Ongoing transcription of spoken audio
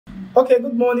Okay,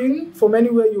 good morning from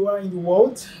anywhere you are in the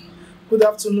world. Good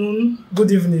afternoon,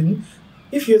 good evening.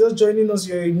 If you're just joining us,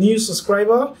 you're a new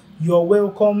subscriber, you're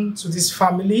welcome to this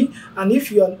family. And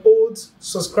if you're an old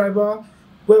subscriber,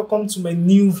 welcome to my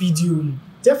new video.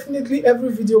 Definitely,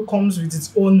 every video comes with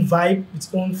its own vibe, its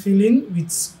own feeling,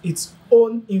 with its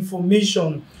own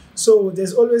information. So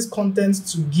there's always content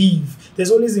to give, there's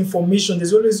always information,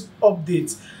 there's always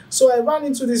updates. So I ran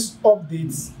into this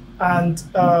update and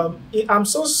I'm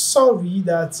so sorry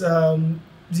that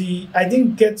the I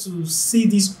didn't get to see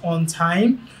this on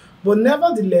time. But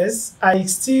nevertheless, I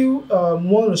still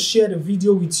want to share the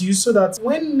video with you so that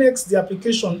when next the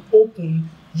application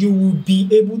open, you will be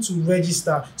able to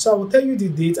register. So I will tell you the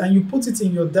date and you put it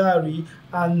in your diary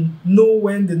and know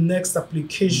when the next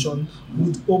application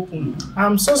would open.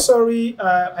 I'm so sorry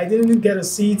I didn't get a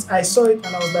seat. I saw it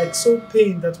and I was like so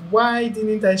pained that why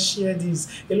didn't I share this?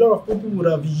 A lot of people would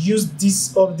have used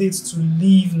this update to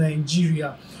leave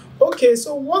Nigeria. Okay,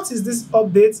 so what is this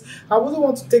update? I wouldn't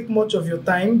want to take much of your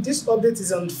time. This update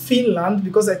is on Finland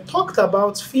because I talked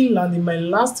about Finland in my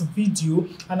last video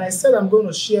and I said I'm going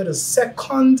to share the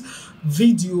second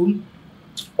video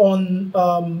on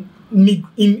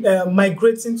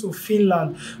migrating to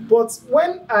Finland. But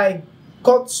when I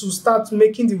got to start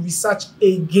making the research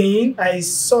again, I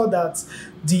saw that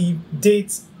the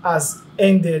date has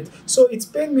ended. So it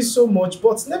pained me so much,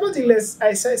 but nevertheless,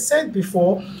 as I said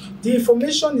before, the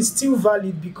information is still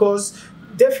valid because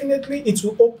definitely it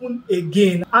will open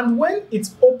again, and when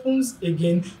it opens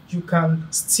again you can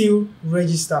still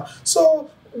register.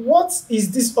 So what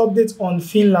is this update on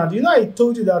Finland? You know, I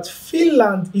told you that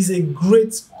Finland is a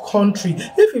great country.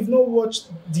 If you've not watched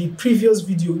the previous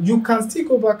video, you can still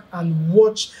go back and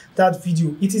watch that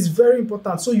video. It is very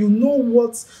important so you know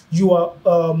what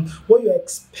you're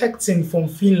expecting from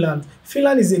Finland.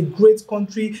 Finland is a great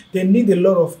country. They need a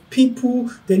lot of people.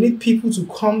 They need people to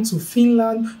come to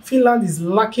Finland. Finland is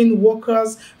lacking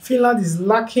workers. Finland is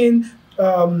lacking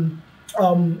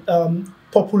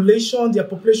population. Their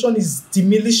population is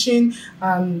diminishing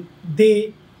and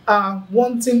they are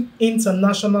wanting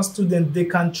international students they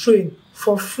can train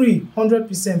for free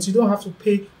 100%. You don't have to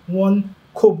pay one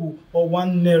kobo or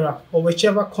one naira or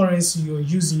whichever currency you're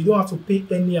using. You don't have to pay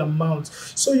any amount.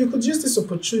 So you could use this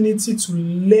opportunity to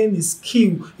learn a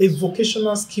skill, a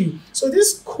vocational skill. So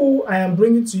this school I am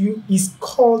bringing to you is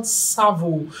called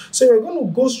Savo. So you're going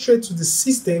to go straight to the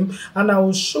system and I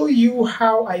will show you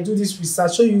how I do this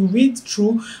research. So you read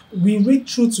through, we read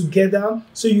through together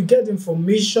so you get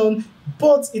information,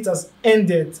 but it has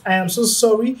ended. I am so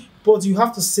sorry, but you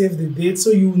have to save the date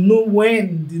so you know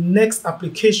when the next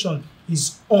application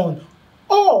is on.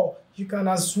 Or you can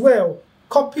as well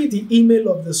copy the email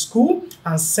of the school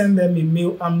and send them a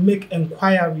mail and make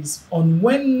inquiries on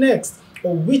when next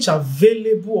or which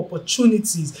available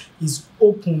opportunities is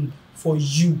open for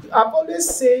you. I've always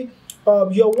say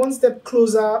you're one step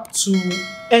closer to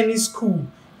any school.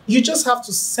 You just have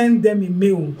to send them a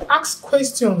mail. Ask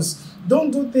questions.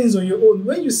 Don't do things on your own.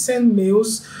 When you send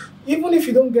mails, even if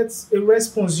you don't get a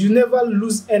response, you never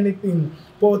lose anything.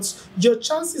 But your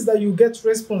chances that you get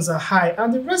response are high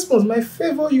and the response might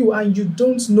favor you and you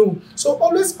don't know. So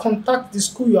always contact the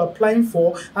school you're applying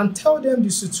for and tell them the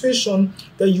situation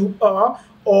that you are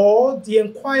or the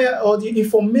inquire or the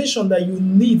information that you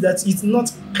need that is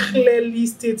not clearly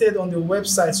stated on the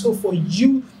website. So for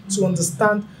you to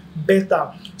understand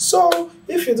better. So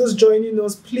if you're just joining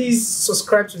us, please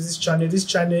subscribe to this channel. This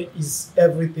channel is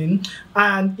everything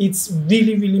and it's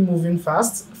really moving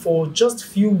fast. For just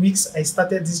few weeks I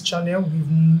started this channel,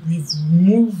 we've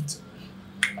moved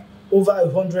over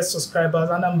 100 subscribers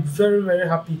and I'm very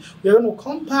happy. We're going to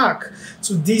come back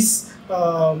to this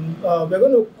we're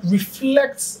going to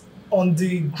reflect on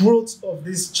the growth of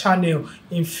this channel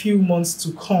in few months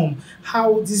to come,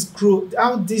 how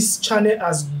this channel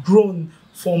has grown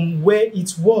from where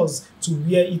it was to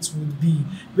where it would be.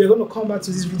 We're going to come back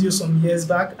to this video some years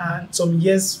back and some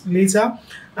years later,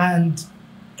 and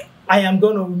I am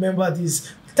going to remember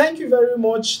this. Thank you very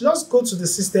much. Let's go to the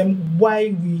system while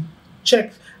we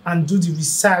check and do the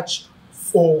research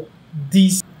for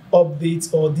this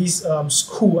update or this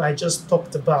school I just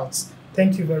talked about.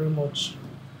 Thank you very much.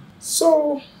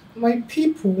 So my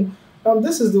people,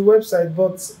 this is the website,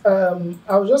 but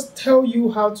I'll just tell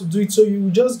you how to do it. So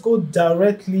you just go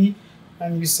directly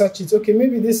and you search it. Okay,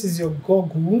 maybe this is your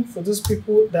Google for those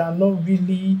people that are not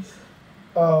really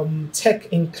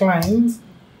tech inclined,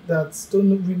 that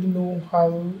don't really know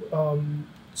how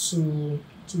to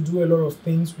do a lot of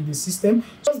things with the system.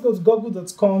 Just go to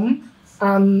google.com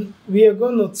and we are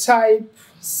going to type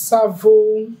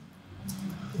Savo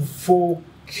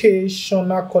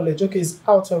Vocational College. Okay, it's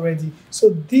out already. So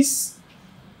this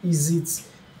is it.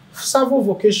 Savo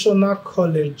Vocational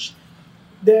College.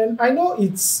 Then I know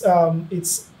it's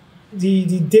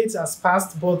the date has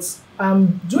passed, but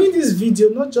I'm doing this video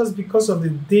not just because of the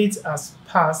date has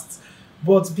passed,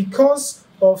 but because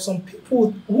of some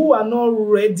people who are not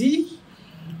ready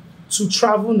to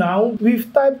travel now.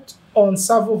 We've typed on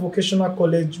Savo Vocational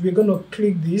College. We're going to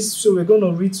click this, so we're going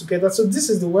to read together. So this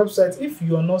is the website. If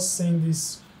you are not seeing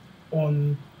this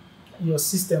on your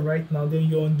system right now, then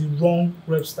you're on the wrong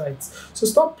website. So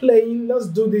stop playing. Let's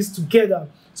do this together.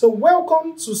 So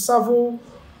welcome to Savo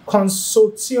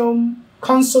Consortium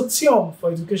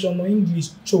for Education, or English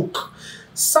choke.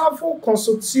 Savo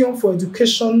Consortium for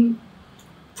Education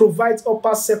provides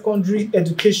upper secondary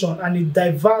education and a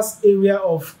diverse area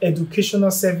of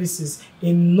educational services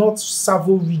in North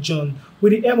Savo region,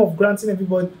 with the aim of granting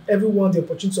everyone the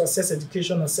opportunity to access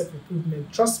education and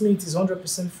self-improvement. Trust me, it is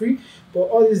 100% free, but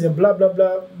all this blah blah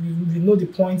blah, we know the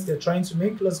points they're trying to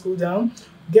make. Let's go down,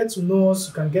 get to know us.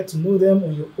 You can get to know them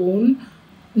on your own.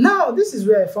 Now, this is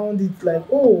where I found it like,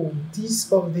 oh, these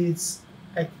updates,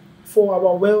 like for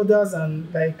our welders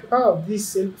and like, oh,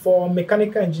 this for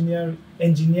mechanical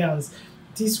engineers,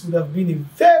 this would have been a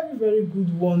very, very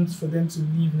good one for them to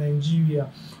leave Nigeria.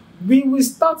 We will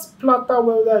start Plata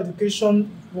welder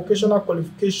education, vocational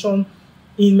qualification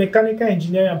in mechanical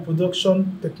engineering and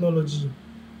production technology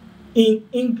in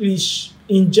English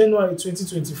in January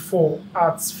 2024.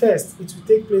 At first, it will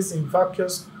take place in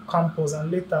various campus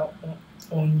and later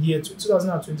on year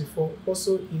 2024,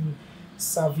 also in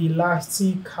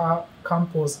Savilati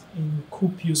campus in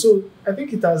Kuopio. So I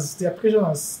think the application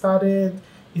has started,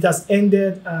 it has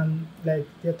ended, and like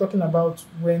they're talking about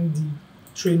when the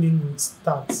training would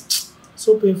start.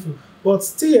 So painful. But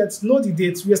still yet, know the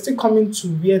dates. We are still coming to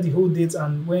where the whole date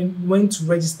and when to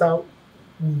register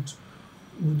would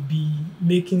be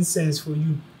making sense for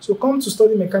you. So come to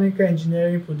study mechanical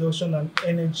engineering, production, and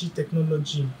energy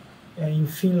technology in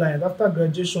Finland. After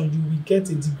graduation, you will get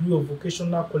a degree of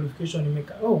vocational qualification in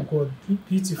mechanical. Oh God,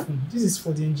 beautiful. This is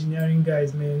for the engineering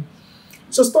guys, man.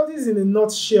 So studies in a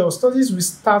nutshell. Studies will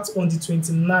start on the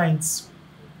 29th.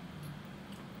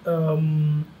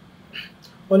 On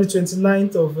the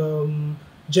 29th of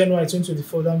January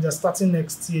 2024. Then they're starting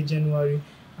next year, January.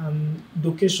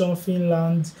 Location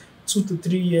Finland, 2 to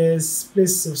 3 years.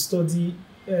 Places of study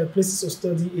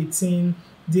 18.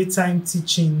 Daytime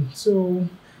teaching. So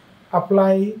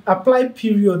apply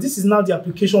period. This is now the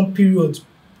application period.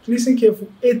 Listen careful.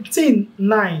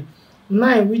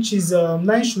 18/9, which is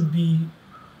 9 should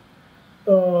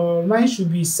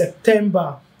be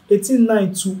September.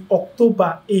 18/9 to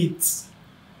October 8th.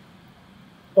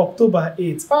 October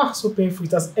 8th. Ah, so painful.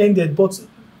 It has ended. But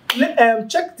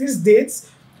check these dates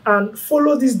and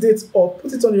follow these dates, or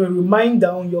put it on your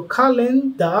reminder on your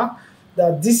calendar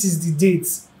that this is the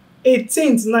date.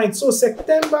 18th night. So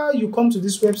September, you come to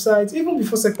this website. Even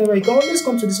before September, you can always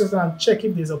come to this website and check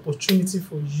if there's opportunity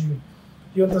for you.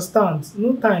 You understand?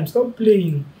 No time. Stop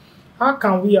playing. How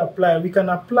can we apply? We can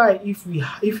apply if you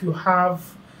have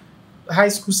high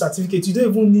school certificate. You don't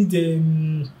even need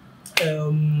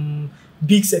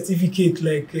big certificate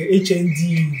like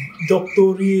HND,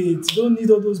 doctorate. You don't need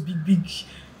all those big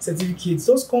certificates.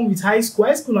 Just come with high school.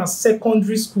 High school and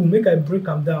secondary school. Make I break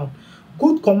them down.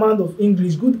 Good command of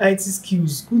English, good IT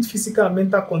skills, good physical and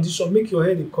mental condition. Make your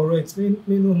head correct. Me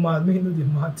no mad. Me no the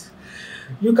mad.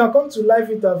 You can come to live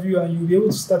interview and you'll be able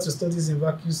to start your studies in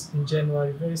vacuums in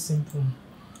January. Very simple.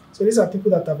 So these are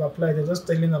people that have applied. They're just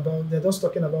talking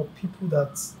about people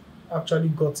that actually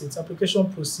got it. Application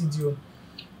procedure.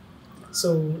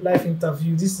 So live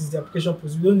interview. This is the application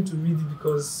procedure. You don't need to read it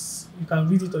because you can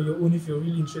read it on your own if you're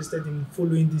really interested in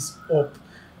following this up.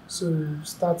 So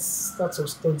start of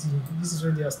study. This is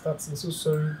when they are starting. So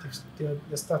sorry,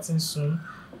 they're starting soon.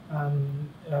 And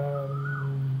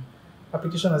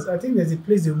application has. I think there's a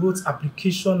place they wrote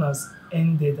application has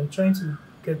ended. I'm trying to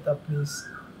get that place.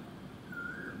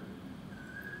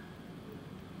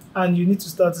 And you need to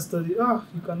start to study.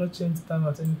 You cannot change the time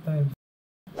at any time.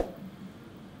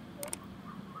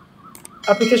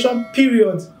 Application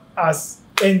period has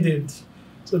ended.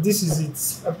 So this is it.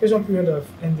 Application period have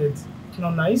ended.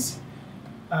 Not nice.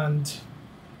 And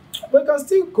but you can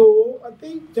still go. I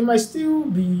think there might still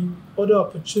be other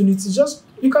opportunities. Just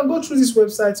you can go through this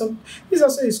website. This is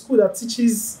also a school that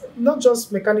teaches not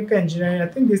just mechanical engineering. I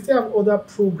think they still have other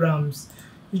programs.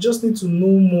 You just need to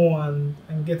know more and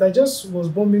get. I just was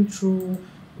bumping through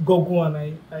Google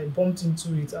and I bumped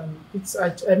into it, and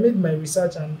I made my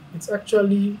research and it's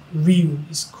actually real.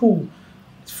 It's cool.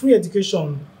 It's free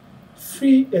education.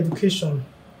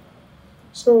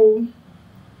 So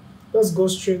let's go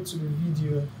straight to the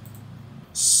video.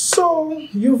 So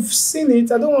you've seen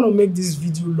it. I don't want to make this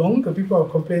video long because people are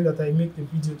complaining that I make the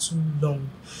video too long.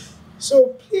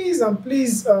 So please and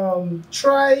please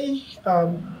try,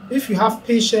 if you have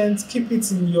patience, keep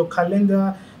it in your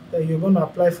calendar that you're going to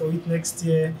apply for it next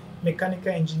year.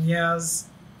 Mechanical engineers,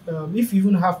 if you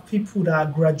even have people that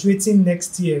are graduating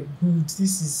next year, good.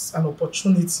 This is an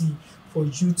opportunity for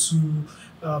you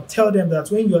to tell them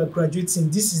that when you are graduating,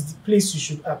 this is the place you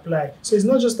should apply. So it's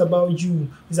not just about you,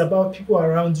 it's about people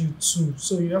around you too.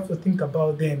 So you have to think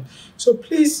about them. So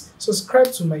please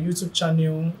subscribe to my YouTube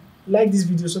channel, like this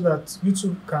video so that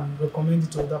YouTube can recommend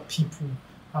it to other people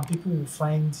and people will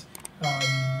find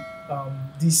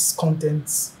this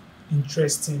content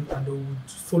interesting and they would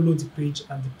follow the page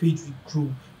and the page will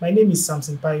grow. My name is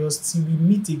Samson Pius. Till we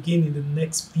meet again in the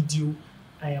next video,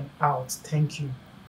 I am out. Thank you.